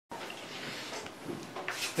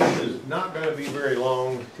is not going to be very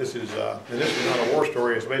long. This is, and this is not a war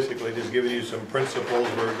story. It's basically just giving you some principles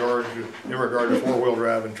in regard to four-wheel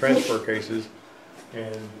drive and transfer cases.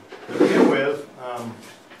 And to begin with,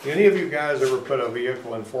 any of you guys ever put a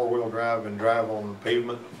vehicle in four-wheel drive and drive on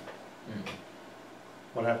pavement?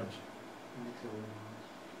 What happens?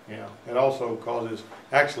 Yeah, it also causes,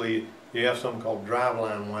 actually, you have something called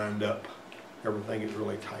driveline wind up. Everything is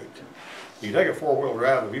really tight. You take a four-wheel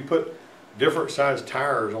drive, if you put different sized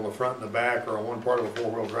tires on the front and the back or on one part of a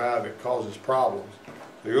four-wheel drive, it causes problems.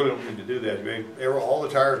 So you really don't need to do that. All the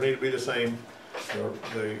tires need to be the same.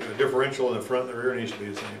 The differential in the front and the rear needs to be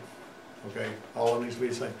the same. Okay, all of them needs to be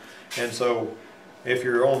the same. And so if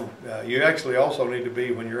you're on, you actually also need to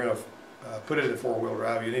be, when you're in a, put it in four-wheel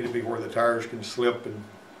drive, you need to be where the tires can slip and,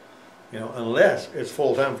 you know, unless it's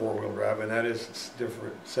full-time four-wheel drive, and that is a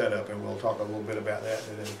different setup, and we'll talk a little bit about that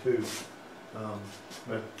today too.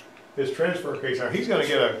 But this transfer case, now he's going to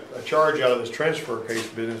get a charge out of this transfer case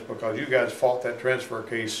business because you guys fought that transfer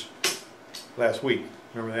case last week.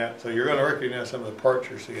 Remember that? So you're going to recognize some of the parts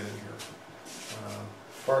you're seeing in here.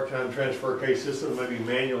 Part-time transfer case system may be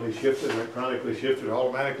manually shifted, electronically shifted,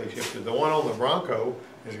 automatically shifted. The one on the Bronco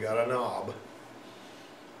has got a knob.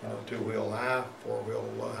 You know, two-wheel high,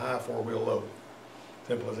 four-wheel low.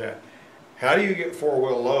 Simple as that. How do you get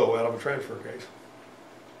four-wheel low out of a transfer case?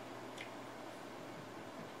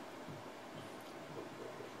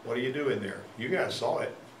 What do you do in there? You guys saw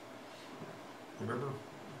it. Remember?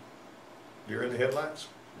 Deer in the headlights.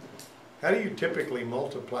 How do you typically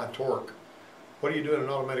multiply torque? What do you do in an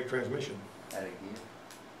automatic transmission? Add a gear.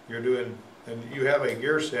 You're doing, and you have a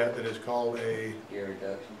gear set that is called a Gear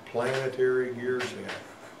reduction. Planetary gear set.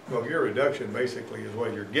 Well, gear reduction basically is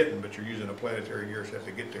what you're getting, but you're using a planetary gear set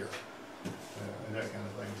to get there, and that kind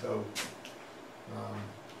of thing. So,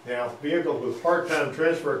 now vehicles with part-time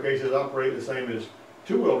transfer cases operate the same as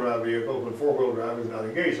two-wheel drive vehicles when four-wheel drive is not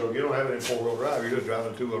engaged. So if you don't have it in four-wheel drive, you're just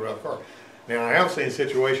driving a two-wheel drive car. Now I have seen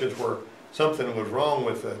situations where something was wrong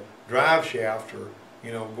with the drive shaft, or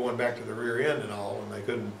you know, going back to the rear end and all, and they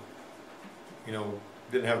couldn't, you know,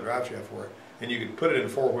 didn't have a drive shaft for it. And you could put it in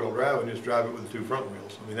four-wheel drive and just drive it with the two front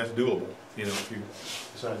wheels. I mean, that's doable, you know, if you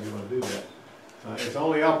decide you want to do that. It's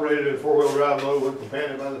only operated in four-wheel drive mode when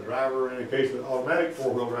companion by the driver in the case of the automatic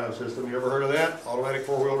four-wheel drive system. You ever heard of that? Automatic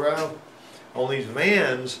four-wheel drive? On these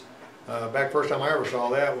vans, back first time I ever saw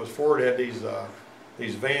that was Ford had these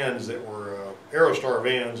vans that were Aerostar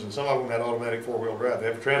vans, and some of them had automatic four-wheel drive. They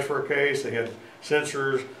had a transfer case, they had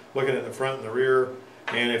sensors looking at the front and the rear,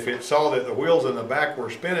 and if it saw that the wheels in the back were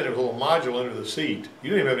spinning, there was a little module under the seat. You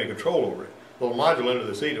didn't even have any control over it. A little module under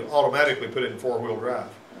the seat would automatically put it in four-wheel drive.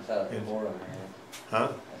 That's how the Ford on there.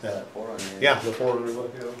 Huh? That's how the Ford on there. Yeah, the Ford was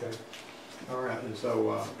like that, okay. All right, and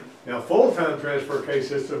so now full-time transfer case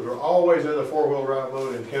systems are always in the four-wheel drive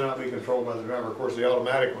mode and cannot be controlled by the driver. Of course, the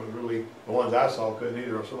automatic ones really, the ones I saw couldn't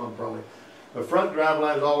either, or some of them probably. The front drive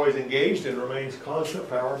line is always engaged and remains constant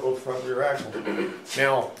power, both front and rear axles.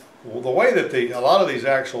 Now, the way that a lot of these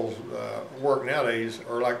axles work nowadays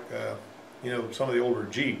are like, you know, some of the older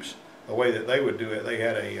Jeeps. The way that they would do it, they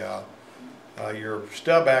had your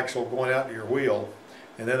stub axle going out to your wheel,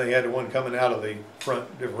 and then they had the one coming out of the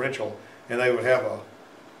front differential, and they would have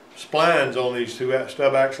splines on these two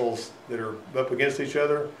stub axles that are up against each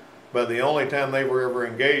other, but the only time they were ever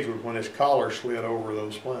engaged was when this collar slid over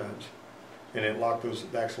those splines, and it locked those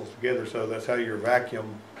axles together. So that's how your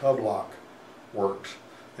vacuum hub lock works.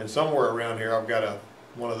 And somewhere around here I've got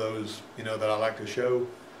one of those, you know, that I like to show,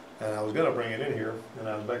 and I was going to bring it in here, and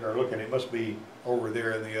I was back there looking. It must be over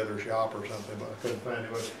there in the other shop or something, but I couldn't find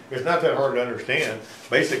it. But it's not that hard to understand.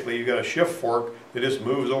 Basically, you got a shift fork that just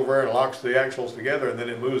moves over and locks the axles together, and then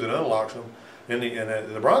it moves and unlocks them. And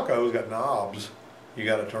the Bronco's got knobs you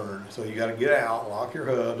got to turn, so you got to get out, lock your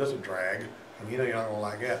hub. Doesn't drag, and you know you're not going to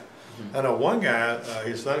like that. I know one guy,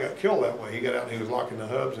 his son got killed that way. He got out and he was locking the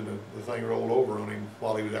hubs, and the thing rolled over on him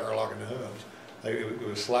while he was out there locking the hubs. It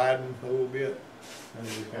was sliding a little bit, and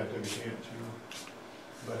he just kind of took a chance, you know.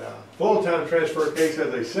 But full-time transfer case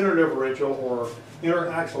has a center differential or inner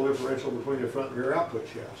axle differential between the front and rear output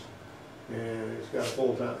shafts, and it's got a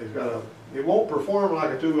full-time. It won't perform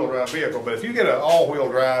like a two-wheel drive vehicle, but if you get an all-wheel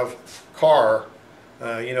drive car,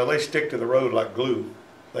 you know, they stick to the road like glue.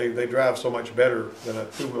 They drive so much better than a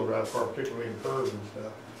two-wheel drive car, particularly in curves and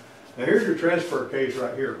stuff. Now here's your transfer case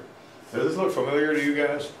right here. Does this look familiar to you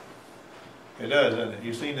guys? It does, doesn't it?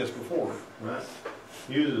 You've seen this before, right?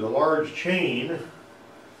 It uses a large chain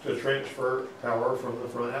to transfer power from the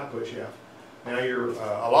front output shaft. Now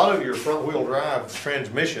a lot of your front wheel drive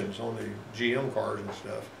transmissions on the GM cars and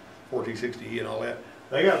stuff, 4T60E and all that,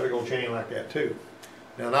 they got a big old chain like that too.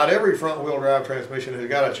 Now, not every front-wheel drive transmission has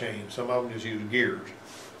got a chain. Some of them just use gears.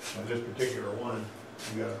 On this particular one,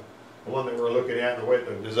 you got the one that we're looking at, the way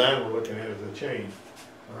the design we're looking at is a chain.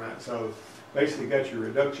 All right, so basically got your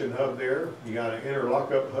reduction hub there. You got an inner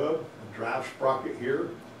lockup hub, a drive sprocket here,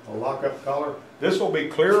 a lockup collar. This will be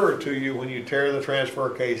clearer to you when you tear the transfer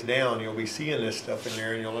case down. You'll be seeing this stuff in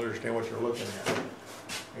there and you'll understand what you're looking at.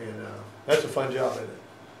 And that's a fun job, isn't it?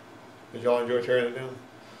 Did y'all enjoy tearing it down?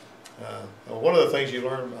 One of the things you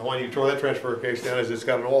learn when you throw that transfer case down is it's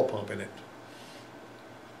got an oil pump in it.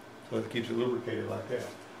 So it keeps it lubricated like that.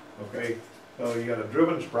 Okay, so you got a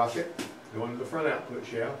driven sprocket going to the front output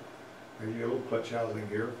shaft. There's your little clutch housing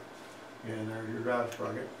here. And there's your drive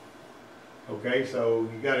sprocket. Okay, so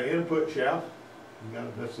you got an input shaft.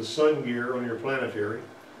 That's the sun gear on your planetary.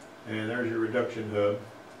 And there's your reduction hub.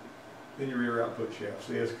 Then your rear output shaft.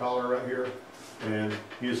 See this collar right here? And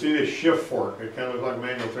you see this shift fork. It kind of looks like a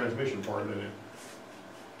manual transmission part, doesn't it?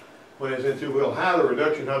 When it's in two-wheel high, the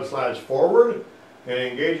reduction hub slides forward and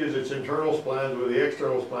engages its internal splines with the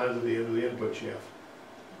external splines at the end of the input shaft.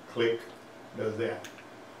 Click, does that.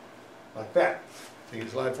 Like that. See it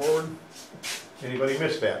slide forward? Anybody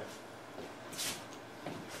miss that?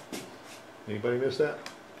 Anybody miss that?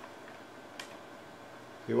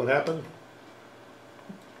 See what happened?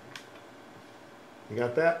 You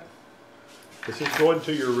got that? This is going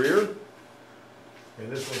to your rear,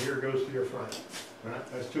 and this one here goes to your front.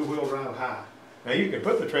 Right? That's two-wheel drive high. Now you can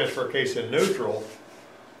put the transfer case in neutral.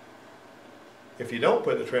 If you don't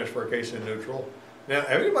put the transfer case in neutral, now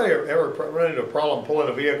have anybody ever run into a problem pulling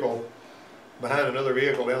a vehicle behind another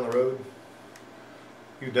vehicle down the road?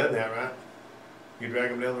 You've done that, right? You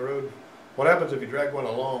drag them down the road. What happens if you drag one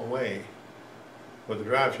a long way with the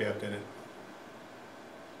drive shaft in it?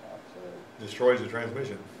 Destroys the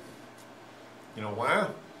transmission. You know why?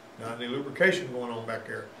 Not any lubrication going on back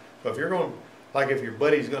there. So if you're going, like if your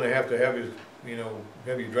buddy's going to have his, you know,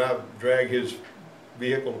 have you drag his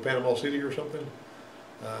vehicle to Panama City or something,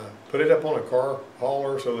 put it up on a car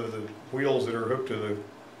hauler so that the wheels that are hooked to the,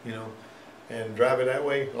 you know, and drive it that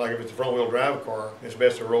way. Like if it's a front wheel drive car, it's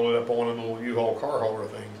best to roll it up on one of the little U-Haul car hauler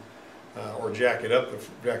things, or jack it up,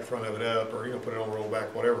 jack the front of it up, or you know, put it on roll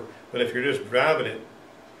back, whatever. But if you're just driving it,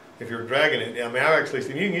 if you're dragging it, I mean, I've actually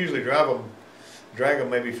seen, you can usually drag them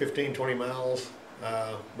maybe 15, 20 miles,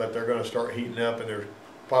 but they're going to start heating up and there's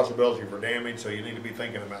possibility for damage, so you need to be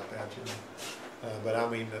thinking about that, you know. But I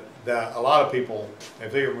mean, a lot of people,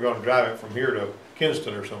 if they're going to drive it from here to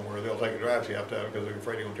Kinston or somewhere, they'll take a drive shaft out because they're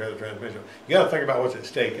afraid they're going to tear the transmission. You got to think about what's at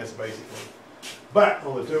stake, that's basically. But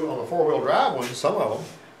on the four-wheel drive ones, some of them,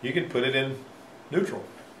 you can put it in neutral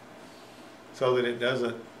so that it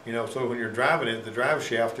doesn't, you know, so when you're driving it, the drive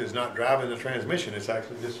shaft is not driving the transmission, it's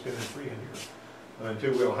actually just spinning free in here. And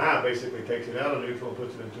two-wheel high basically takes it out of neutral and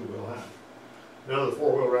puts it in two-wheel high. None of the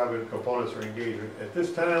four-wheel drive components are engaged. At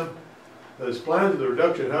this time, the splines of the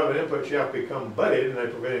reduction hub and input shaft become butted and they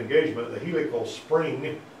prevent engagement. The helical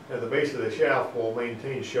spring at the base of the shaft will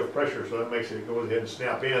maintain shift pressure, so that makes it go ahead and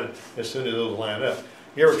snap in as soon as those line up.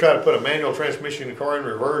 You ever try to put a manual transmission in the car in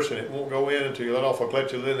reverse and it won't go in until you let off a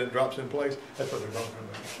clutch and then it drops in place? That's what they're talking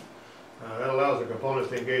about. That allows the components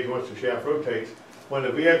to engage once the shaft rotates. When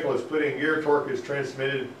the vehicle is splitting gear, torque is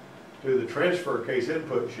transmitted to the transfer case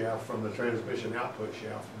input shaft from the transmission output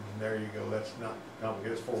shaft. And there you go. That's not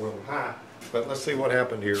complicated. It's four-wheel high. But let's see what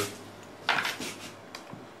happened here.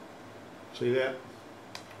 See that?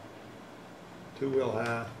 Two-wheel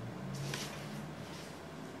high.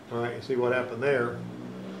 All right, you see what happened there.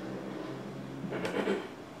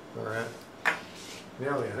 All right.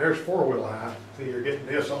 Now then, there's four-wheel high. See, you're getting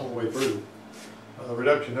this all the way through. The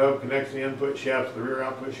reduction hub connects the input shaft to the rear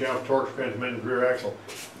output shaft. Torque's transmitted to the rear axle.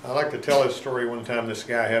 I like to tell this story. One time, this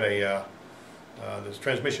guy had this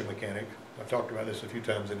transmission mechanic. I've talked about this a few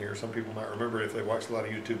times in here. Some people might remember it if they watched a lot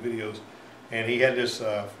of YouTube videos. And he had this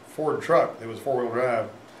Ford truck that was four-wheel drive,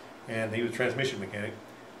 and he was a transmission mechanic.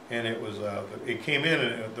 And it was it came in,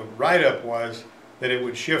 and the write-up was that it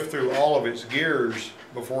would shift through all of its gears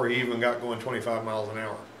before he even got going 25 miles an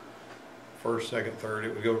hour. First, second, third,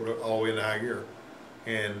 it would go all the way into high gear.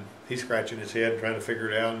 And he's scratching his head trying to figure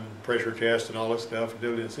it out and pressure test and all this stuff, and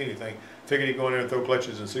didn't see anything. Figured he'd go in there and throw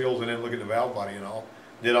clutches and seals and then look at the valve body and all.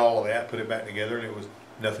 Did all of that, put it back together, and it was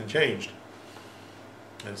nothing changed.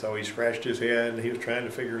 And so he scratched his head and he was trying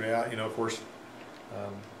to figure it out. You know, of course,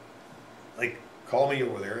 they called me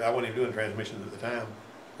over there. I wasn't even doing transmissions at the time.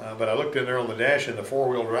 But I looked in there on the dash and the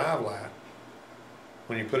four-wheel drive light.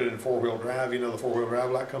 When you put it in four-wheel drive, you know the four-wheel drive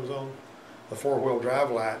light comes on? The four-wheel drive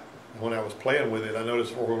light, when I was playing with it, I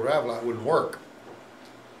noticed the four-wheel drive light wouldn't work.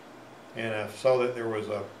 And I saw that there was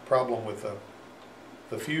a problem with the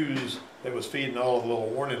the fuse that was feeding all of the little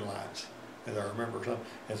warning lights, as I remember.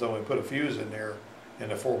 And so when we put a fuse in there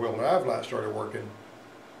and the four-wheel drive light started working,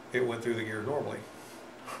 it went through the gear normally.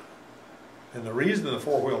 And the reason the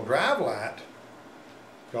four-wheel drive light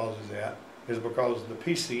causes that is because the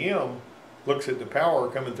PCM looks at the power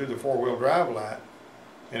coming through the four-wheel drive light,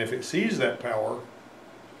 and if it sees that power,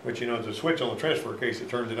 which you know is a switch on the transfer case that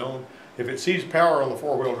turns it on, if it sees power on the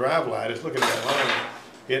four-wheel drive light, it's looking at that line,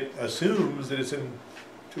 it assumes that it's in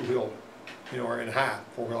two-wheel, you know, or in high,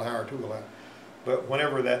 four-wheel high or two-wheel high. But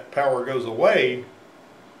whenever that power goes away,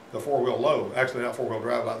 the four-wheel low, actually not four-wheel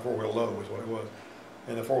drive light, four-wheel low is what it was.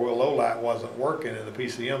 And the four-wheel low light wasn't working, and the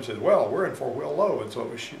PCM said, well, we're in four-wheel low, and so it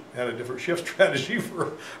was had a different shift strategy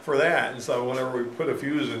for that. And so whenever we put a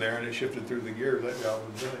fuse in there and it shifted through the gears, that job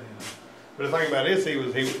was done. You know. But the thing about this, he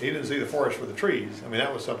didn't see the forest for the trees. I mean,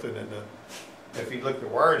 that was something that if he looked at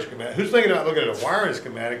the wiring schematic, who's thinking about looking at a wiring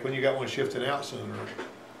schematic when you got one shifting out sooner,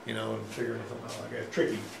 you know, and figuring something out like that? It's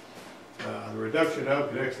tricky. The reduction hub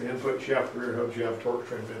connects the input shaft, the rear hub shaft, torque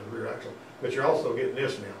transmitter, the rear axle. But you're also getting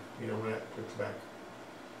this now, you know, when that clicks back.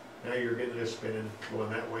 Now you're getting this spinning,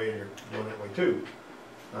 going that way, and you're going that way too.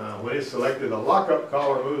 When it's selected, the lockup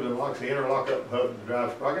collar moves and locks the inner lockup hub and the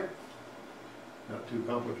drive sprocket. Not too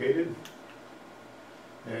complicated.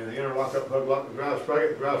 And the inner lockup hub locks the drive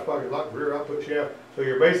sprocket locks the rear output shaft. So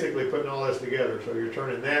you're basically putting all this together. So you're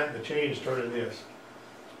turning that, and the chain's turning this.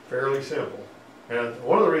 Fairly simple. And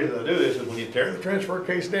one of the reasons I do this is when you tear the transfer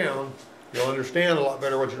case down, you'll understand a lot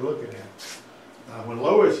better what you're looking at. When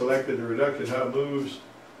low is selected, the reduction hub moves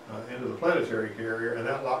into the planetary carrier, and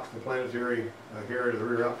that locks the planetary carrier to the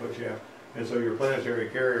rear output shaft. And so your planetary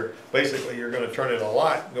carrier, basically you're going to turn it a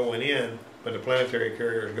lot going in, but the planetary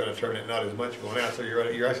carrier is going to turn it not as much going out, so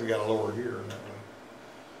you're actually got a lower gear in that way.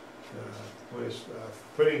 When it's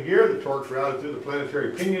put in gear, the torque's routed through the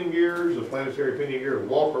planetary pinion gears. The planetary pinion gears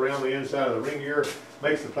walk around the inside of the ring gear,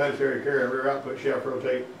 makes the planetary carrier and rear output shaft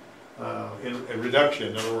rotate in reduction.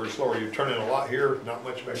 In other words, slower. You're turning a lot here, not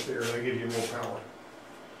much back there, and that gives you more power.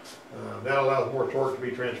 That allows more torque to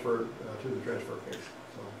be transferred to the transfer case.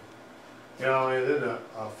 So, now, and then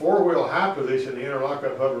a four-wheel high position, the inner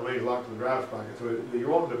lockup hub remains locked to the drive sprocket. So you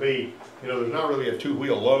want it to be, you know, there's not really a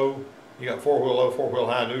two-wheel low. You got four-wheel low, four-wheel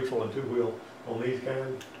high, neutral, and two-wheel on these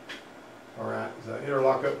kinds. All right, the inner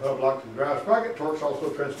lockup hub locked to the drive sprocket. Torque's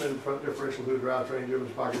also transmitted front differential through the drivetrain, driven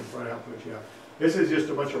sprocket, and front output shaft. This is just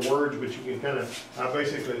a bunch of words, but you can kind of,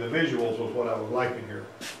 basically the visuals was what I was liking here.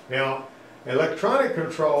 Now, electronic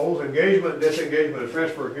controls, engagement, disengagement, and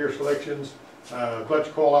transfer gear selections,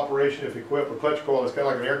 clutch coil operation if equipped with clutch coil. It's kind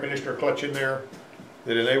of like an air conditioner clutch in there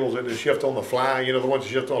that enables it to shift on the fly. You know, the ones that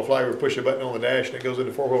shift on the fly, you push a button on the dash and it goes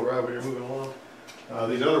into four-wheel drive when you're moving along.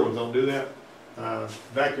 These other ones don't do that.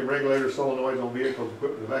 Vacuum regulator solenoids on vehicles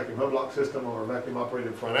equipped with a vacuum hub lock system or a vacuum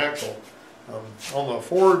operated front axle. On the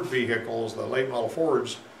Ford vehicles, the late model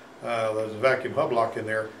Fords, there's a vacuum hub lock in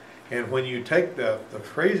there. And when you take the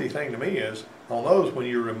crazy thing to me is, on those, when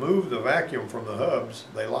you remove the vacuum from the hubs,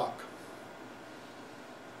 they lock.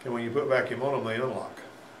 And when you put vacuum on them, they unlock.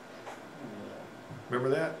 Remember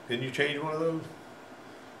that? Didn't you change one of those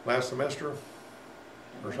last semester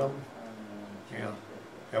or something? Yeah.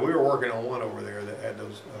 Yeah, we were working on one over there that had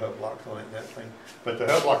those hub locks on it and that thing. But the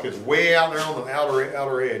hub lock is way out there on the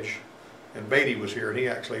outer edge. And Beatty was here, and he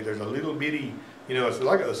actually, there's a little bitty, you know, it's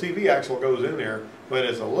like a CV axle goes in there, but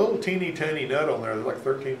it's a little teeny tiny nut on there that's like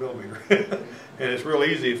 13 millimeter. And it's real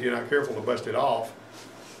easy if you're not careful to bust it off,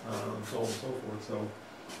 so on and so forth. So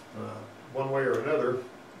one way or another,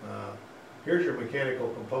 here's your mechanical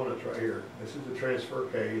components right here. This is the transfer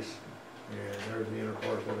case, and there's the inner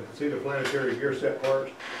parts of it. See the planetary gear set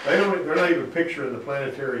parts? They're not even picturing the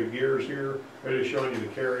planetary gears here. They're just showing you the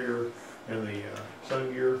carrier and the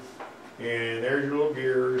sun gear. And there's your little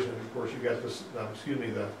gears, and of course you got this,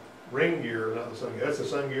 the ring gear, not the sun gear. That's the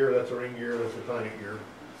sun gear, that's the ring gear, that's the planet gear.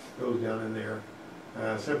 Goes down in there.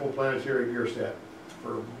 Simple planetary gear set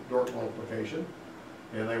for torque multiplication.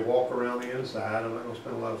 And they walk around the inside. I'm not going to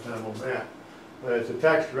spend a lot of time on that. But it's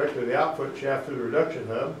attached directly to the output shaft through the reduction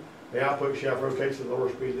hub. The output shaft rotates at lower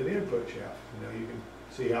speed than the input shaft. You know, you can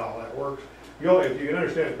see how all that works. If you can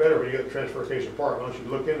understand it better when you get the transfer case apart, why don't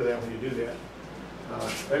you look into that when you do that.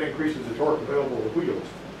 That increases the torque available to the wheels.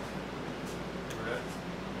 All right.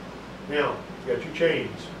 Now, you got your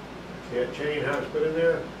chains. See that chain, how it's put in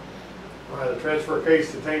there? All right, the transfer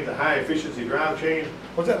case contains a high efficiency drive chain.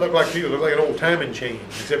 What's that look like to you? It looks like an old timing chain,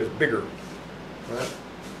 except it's bigger. Right?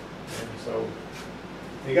 And so,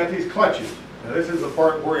 you got these clutches. Now this is the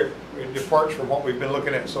part where it departs from what we've been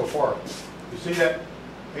looking at so far. You see that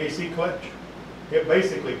AC clutch? it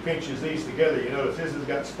basically pinches these together. You notice this has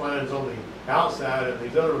got splines on the outside and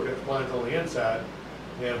these other have got splines on the inside.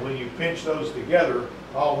 And when you pinch those together,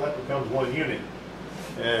 all that becomes one unit.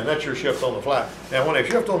 And that's your shift on the fly. Now when a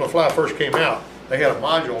shift on the fly first came out, they had a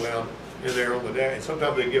module down in there on the dash, and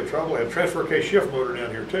sometimes they give trouble. They had a transfer case shift motor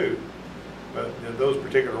down here too. But those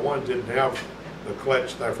particular ones didn't have the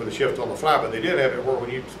clutch there for the shift on the fly, but they did have it where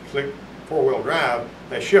when you click four-wheel drive,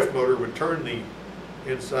 that shift motor would turn the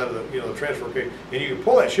inside of the, the transfer case. And you can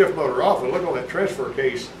pull that shift motor off and look on that transfer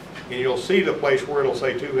case, and you'll see the place where it'll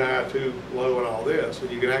say too high, too low, and all this.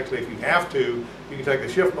 And you can actually, if you have to, you can take the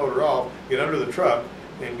shift motor off, get under the truck,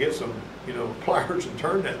 and get some, pliers and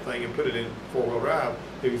turn that thing and put it in four-wheel drive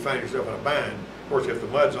if you find yourself in a bind. Of course, if the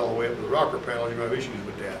mud's all the way up to the rocker panel, you're going to have issues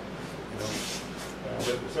with that.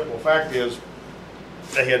 But the simple fact is,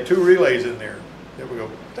 they had two relays in there that would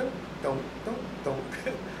go dunk, dunk, dunk, dunk,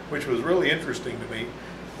 which was really interesting to me.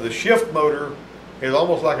 The shift motor is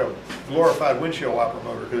almost like a glorified windshield wiper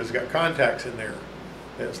motor because it's got contacts in there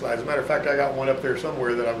that slides. As a matter of fact, I got one up there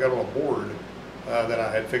somewhere that I've got on a board that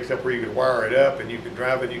I had fixed up where you could wire it up and you could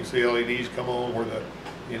drive it. You can see LEDs come on where the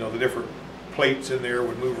the different plates in there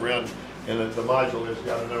would move around, and the module has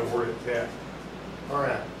got to know where it's at. All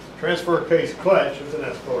right, transfer case clutch. It's a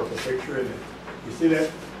nice colorful picture, isn't it? You see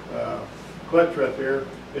that clutch right there?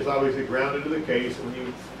 It's obviously grounded to the case. When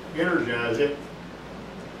you energize it,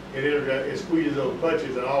 it squeezes those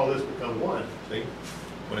clutches, and all of this becomes one. See,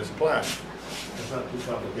 when it's applied, it's not too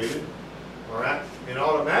complicated. All right. In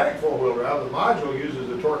automatic four-wheel drive, the module uses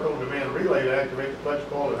the torque-on-demand relay to activate the clutch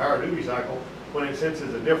coil at higher duty cycle when it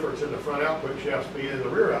senses a difference in the front output shaft speed and the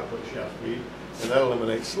rear output shaft speed, and that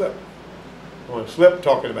eliminates slip. When slip,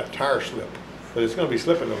 talking about tire slip, but it's going to be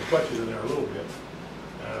slipping those clutches in there a little bit.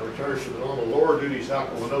 Returns to the normal lower duty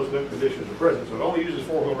cycle when no slip conditions are present. So it only uses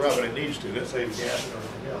four-wheel drive when it needs to. That saves gas and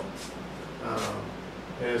everything else.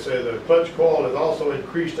 And so the clutch coil is also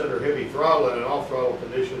increased under heavy throttling and off-throttle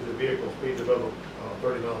conditions at vehicle speeds above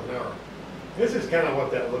 30 miles an hour. This is kind of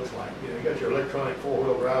what that looks like. You got your electronic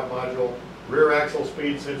four-wheel drive module, rear axle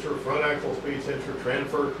speed sensor, front axle speed sensor,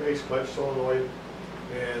 transfer case, clutch solenoid,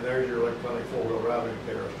 and there's your electronic four-wheel drive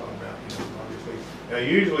indicator I was talking about, obviously. Now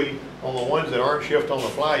usually on the ones that aren't shift on the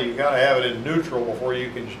fly, you've got to have it in neutral before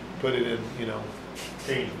you can put it in,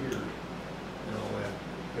 change gears and all that.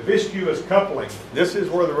 The viscous coupling, this is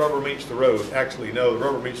where the rubber meets the road. Actually, no, the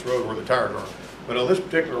rubber meets the road where the tires are. But on this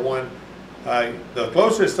particular one, the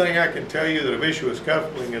closest thing I can tell you that a viscous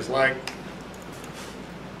coupling is like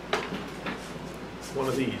one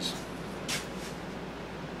of these.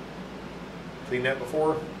 Seen that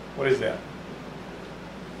before? What is that?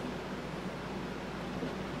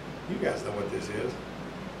 You guys know what this is.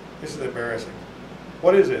 This is embarrassing.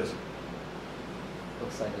 What is this?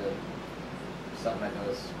 Looks like something that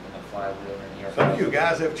goes in a flywheel in the air. Some of you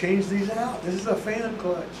guys have changed these out. This is a fan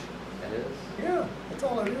clutch. It is? Yeah, that's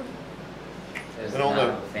all it is. It's And on not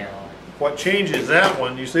a fan on it. what changes that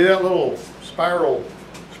one, you see that little spiral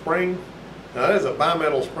spring? Now that is a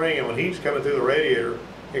bimetal spring, and when heat's coming through the radiator,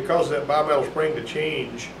 it causes that bimetal spring to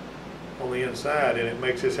change on the inside, and it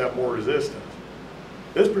makes this have more resistance.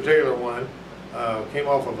 This particular one came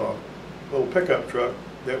off of a little pickup truck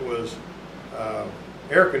that was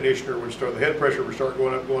air conditioner would start, the head pressure would start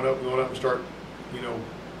going up, going up, going up, and start,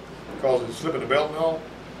 causing slipping the belt and all.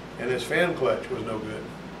 And this fan clutch was no good.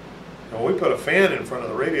 And when we put a fan in front of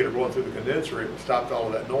the radiator blowing through the condenser, it stopped all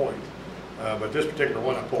of that noise. But this particular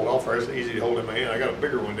one I pulled off there, it's easy to hold in my hand. I got a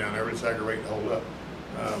bigger one down there, but it's aggravating to hold up.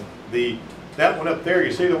 That one up there,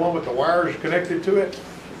 you see the one with the wires connected to it?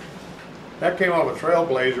 That came off a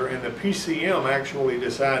Trailblazer, and the PCM actually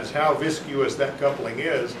decides how viscous that coupling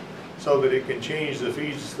is so that it can change the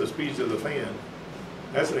speeds of the fan.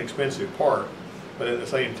 That's an expensive part, but at the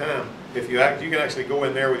same time, if you can actually go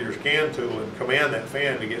in there with your scan tool and command that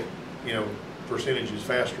fan to get, percentages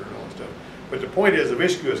faster and all that stuff. But the point is, the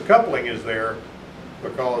viscous coupling is there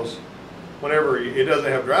because whenever it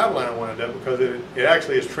doesn't have driveline wound up, because it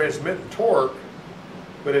actually is transmitting torque,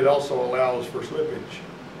 but it also allows for slippage.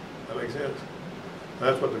 That makes sense?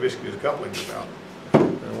 That's what the viscous coupling is about. I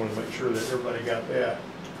want to make sure that everybody got that.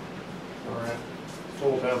 All right,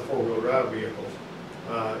 full-time four-wheel drive vehicles.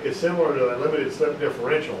 It's similar to a limited slip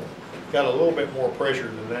differential. Got a little bit more pressure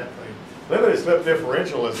than that thing. Limited slip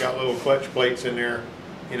differential has got little clutch plates in there,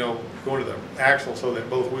 going to the axle so that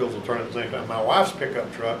both wheels will turn at the same time. My wife's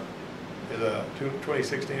pickup truck is a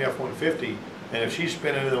 2016 F-150, and if she's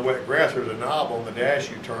spinning in the wet grass, there's a knob on the dash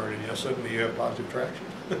you turn, and suddenly you have positive traction.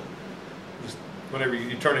 Just whenever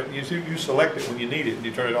you turn it, you select it when you need it, and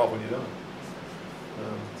you turn it off when you're done.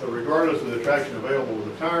 So regardless of the traction available with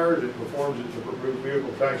the tires, it performs it to improve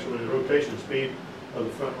vehicle traction and rotation speed of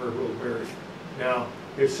the front rear wheel bearing. Now,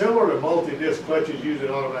 it's similar to multi-disc clutches used in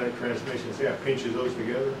automatic transmissions. See how it pinches those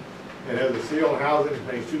together? It has a sealed housing, it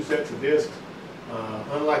makes 2 sets of discs.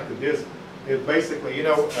 Unlike the disc, it basically, you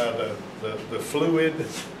know, the fluid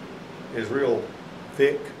is real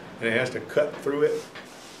thick and it has to cut through it,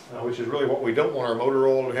 which is really what we don't want our motor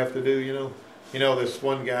oil to have to do, you know. You know, this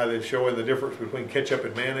one guy that's showing the difference between ketchup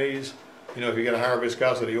and mayonnaise. You know, if you got a higher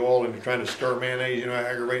viscosity oil and you're trying to stir mayonnaise, you know how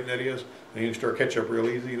aggravating that is? And you can stir ketchup real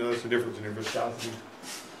easy, you know, that's the difference in your viscosity.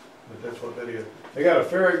 But that's what that is. They got a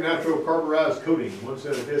ferric nitrocarburized coating. One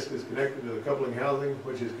set of discs is connected to the coupling housing,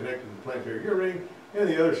 which is connected to the planetary gear ring, and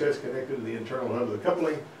the other set's connected to the internal hub of the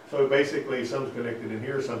coupling. So basically, some's connected in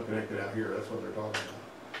here, some connected out here. That's what they're talking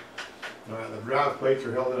about. All right, the drive plates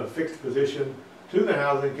are held in a fixed position to the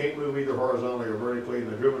housing, can't move either horizontally or vertically,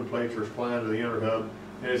 and the driven plates are splined to the inner hub,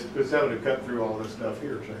 and it's having to cut through all this stuff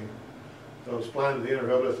here, see? So splined to the inner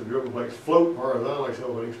hub lets the driven plates float horizontally,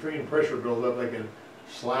 so when extreme pressure builds up, they can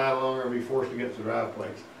slide along and be forced against the drive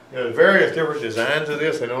plates. You know, there's various different designs of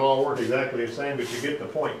this. They don't all work exactly the same, but you get the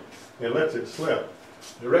point. It lets it slip.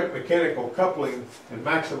 Direct mechanical coupling and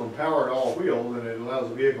maximum power at all wheels, and it allows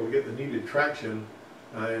the vehicle to get the needed traction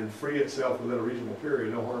and free itself within a reasonable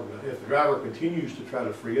period, no harm done. If the driver continues to try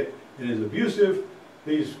to free it and is abusive,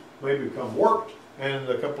 these may become warped and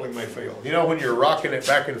the coupling may fail. You know, when you're rocking it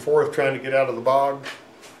back and forth trying to get out of the bog?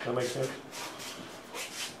 That makes sense?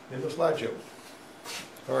 In the slideshow.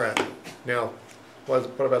 All right, now, what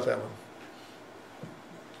about that one?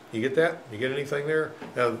 You get that? You get anything there?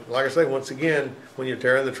 Now, like I say, once again, when you're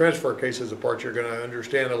tearing the transfer cases apart, you're going to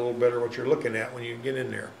understand a little better what you're looking at when you get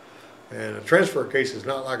in there. And a transfer case is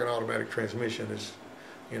not like an automatic transmission. It's,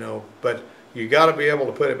 you know, but you got to be able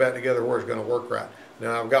to put it back together where it's going to work right.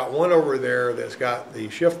 Now, I've got one over there that's got the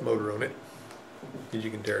shift motor on it that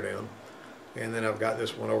you can tear down. And then I've got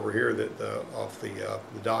this one over here that off the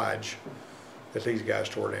Dodge that these guys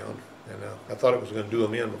tore down. And I thought it was going to do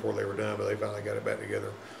them in before they were done, but they finally got it back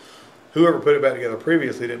together. Whoever put it back together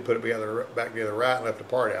previously didn't put it back together right and left the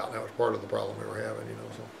part out. And that was part of the problem we were having, you know.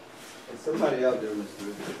 So. Somebody out there,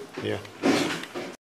 Mr. Yeah.